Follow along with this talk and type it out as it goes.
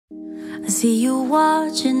I see you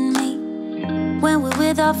watching me when we're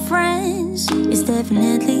with our friends. It's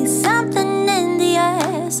definitely something in the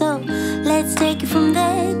air. So let's take it from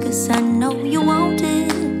there, 'cause I know you want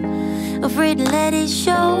it. Afraid to let it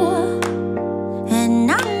show.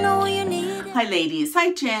 And I know you need it. Hi ladies,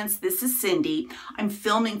 hi gents, this is Cindy. I'm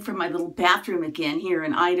filming from my little bathroom again here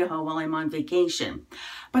in Idaho while I'm on vacation.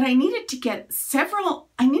 But I needed to get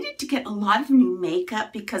a lot of new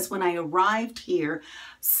makeup because when I arrived here,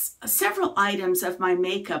 several items of my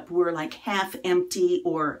makeup were like half empty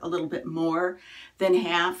or a little bit more than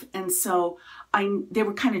half. And so they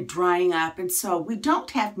were kind of drying up. And so we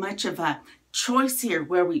don't have much of a choice here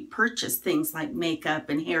where we purchase things like makeup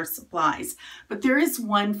and hair supplies, but there is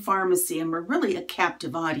one pharmacy and we're really a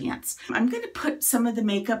captive audience. I'm going to put some of the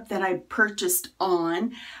makeup that I purchased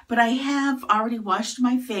on, but I have already washed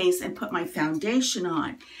my face and put my foundation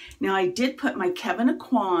on. Now I did put my Kevyn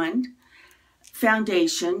Aucoin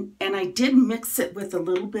foundation and I did mix it with a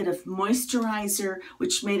little bit of moisturizer,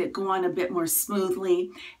 which made it go on a bit more smoothly.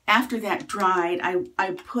 After that dried,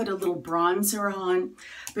 I put a little bronzer on.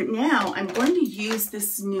 But now I'm going to use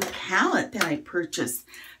this new palette that I purchased,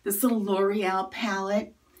 this little L'Oreal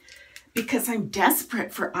palette, because I'm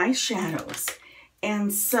desperate for eyeshadows.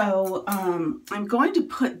 And so I'm going to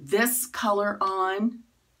put this color on,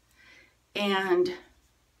 and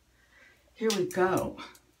here we go.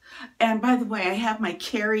 And by the way, I have my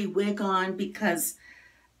Carrie wig on because,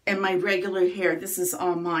 and my regular hair, this is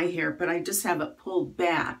all my hair, but I just have it pulled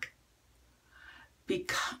back.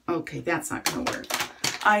 Okay, that's not going to work.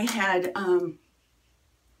 I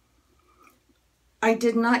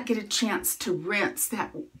did not get a chance to rinse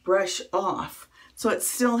that brush off, so it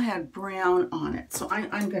still had brown on it. So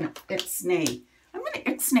I'm going to ixnay. I'm going to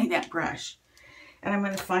ixnay that brush, and I'm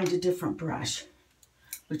going to find a different brush,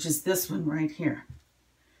 which is this one right here.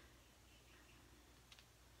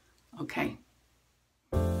 Okay.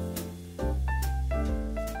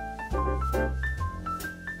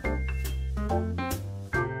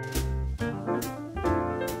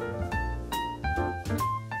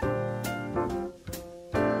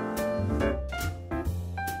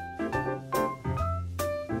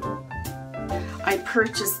 I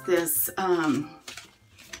purchased this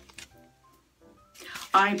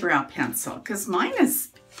eyebrow pencil because mine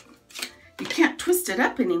is, you can't twist it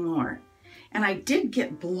up anymore. And I did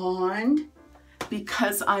get blonde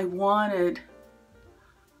because I wanted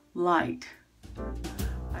light. I'm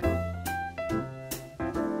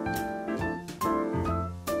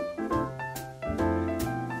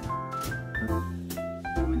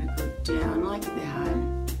going to go down like that.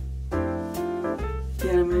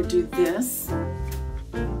 Then I'm going to do this.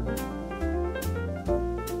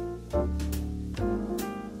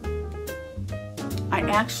 I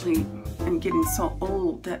actually am getting so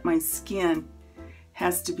old that my skin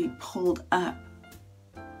has to be pulled up.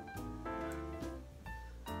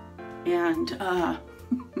 And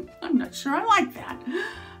I'm not sure I like that.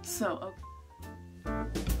 So,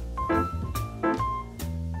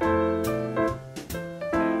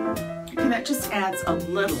 okay, that just adds a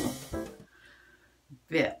little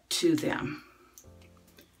bit to them.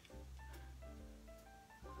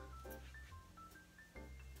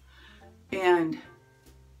 And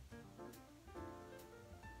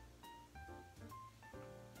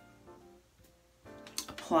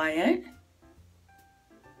apply it.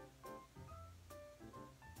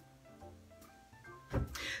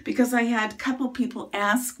 Because I had a couple people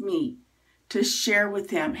ask me to share with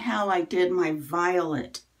them how I did my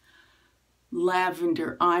violet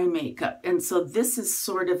lavender eye makeup. And so this is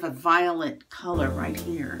sort of a violet color right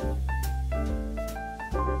here.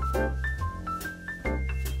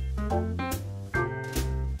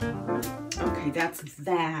 Okay, that's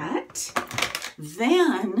that.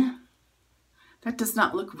 Then, that does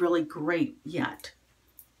not look really great yet.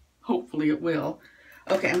 Hopefully it will.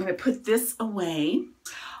 Okay, I'm going to put this away.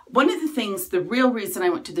 One of the things, the real reason I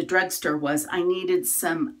went to the drugstore was I needed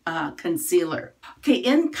some concealer. Okay,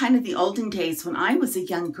 in kind of the olden days when I was a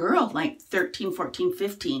young girl, like 13, 14,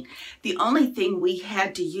 15, the only thing we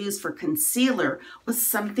had to use for concealer was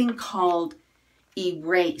something called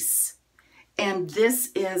Erase. And this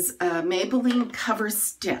is a Maybelline Cover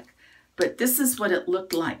Stick. But this is what it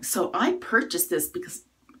looked like. So I purchased this because,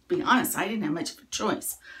 to be honest, I didn't have much of a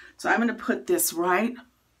choice. So I'm going to put this right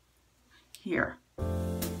here.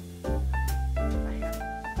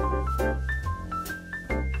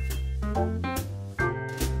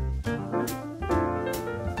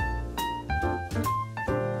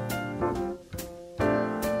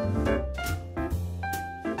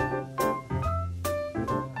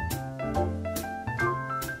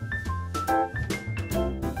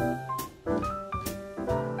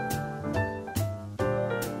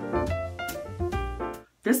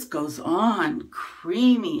 This goes on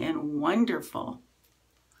creamy and wonderful.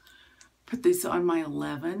 Put these on my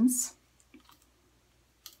 11s.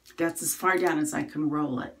 That's as far down as I can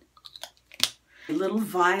roll it. A little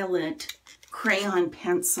violet crayon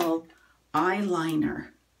pencil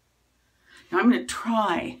eyeliner. Now I'm going to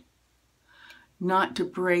try not to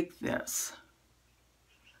break this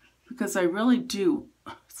because I really do,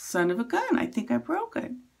 son of a gun, I think I broke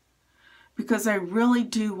it. Because I really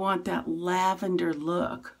do want that lavender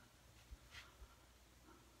look.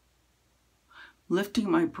 Lifting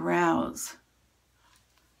my brows.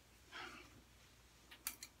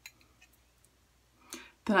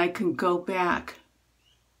 Then I can go back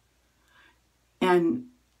and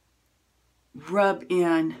rub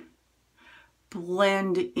in,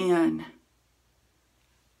 blend in.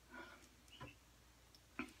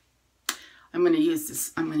 I'm going to use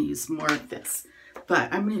this, I'm going to use more of this.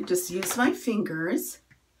 But I'm going to just use my fingers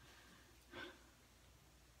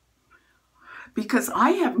because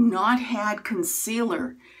I have not had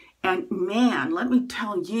concealer. And man, let me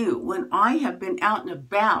tell you, when I have been out and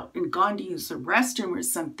about and gone to use the restroom or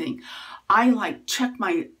something, I like check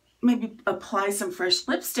my, maybe apply some fresh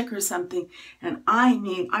lipstick or something. And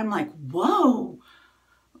I'm like, whoa,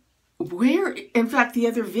 where? In fact, the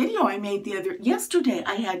other video I made yesterday,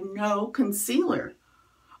 I had no concealer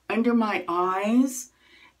under my eyes,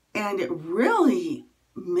 and it really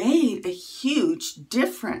made a huge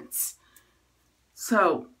difference.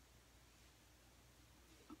 So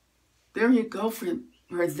there you go for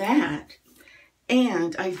that.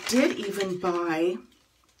 And I did even buy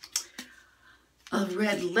a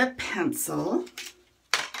red lip pencil.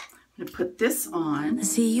 I'm gonna put this on. I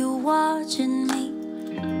see you watching me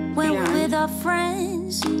when we're with our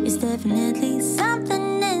friends. It's definitely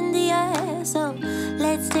something in the air. So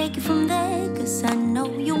let's take it from there, 'cause I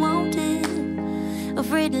know you want it.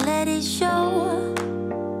 Afraid to let it show.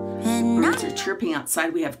 And birds are chirping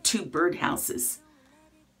outside. We have 2 bird houses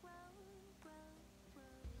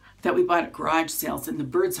that we bought at garage sales, and the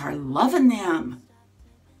birds are loving them.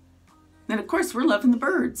 And of course, we're loving the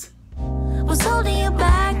birds. What's holding you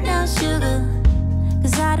back now, sugar?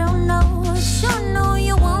 'Cause I don't know, I sure know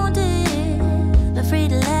you want it. Afraid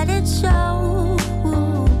to let it show.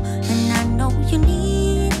 And I know you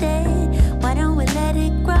need it. Why don't we let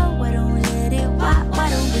it grow? Why don't we let it, why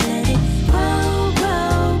don't we let it grow,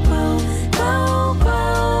 grow, grow, grow,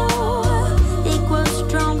 grow? It grows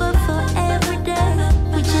stronger for every day.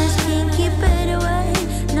 We just can't keep it away,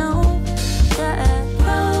 no. Yeah.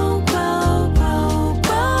 Grow, grow, grow,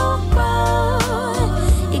 grow, grow.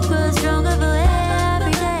 It grows stronger for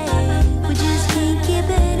every day. We just can't keep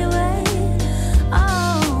it away.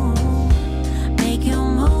 Oh,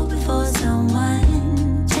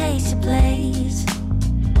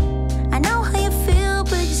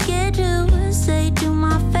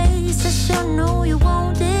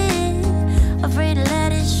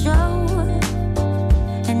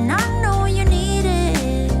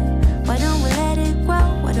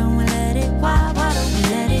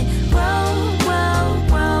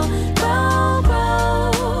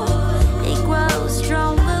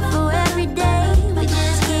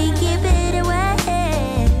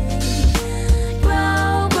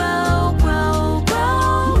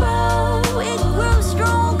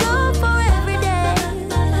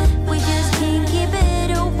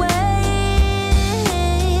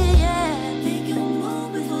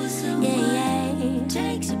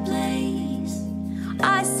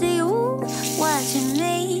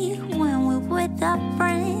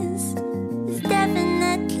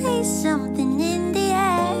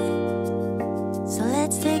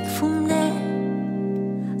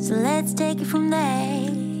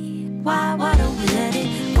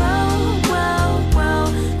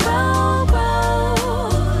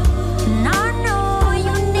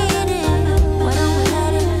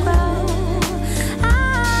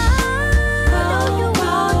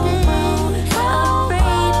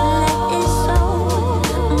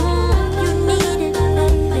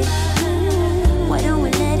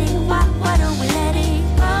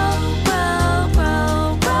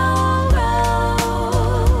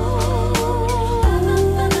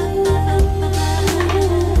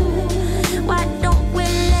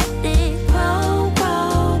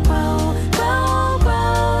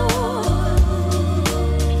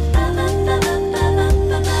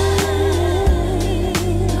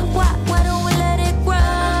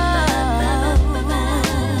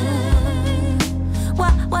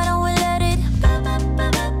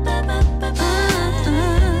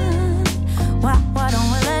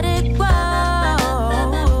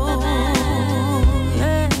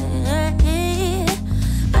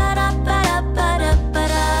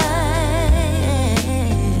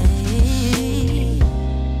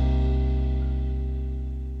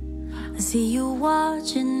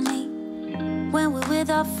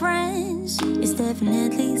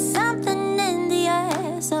 definitely something in the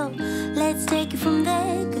air. So let's take it from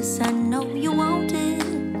there, 'cause I know you want it.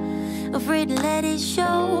 Afraid to let it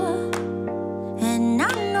show, and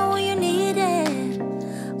I know you need it.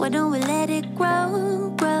 Why don't we let it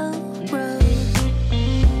grow, grow, grow?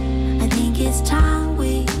 I think it's time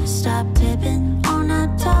we stop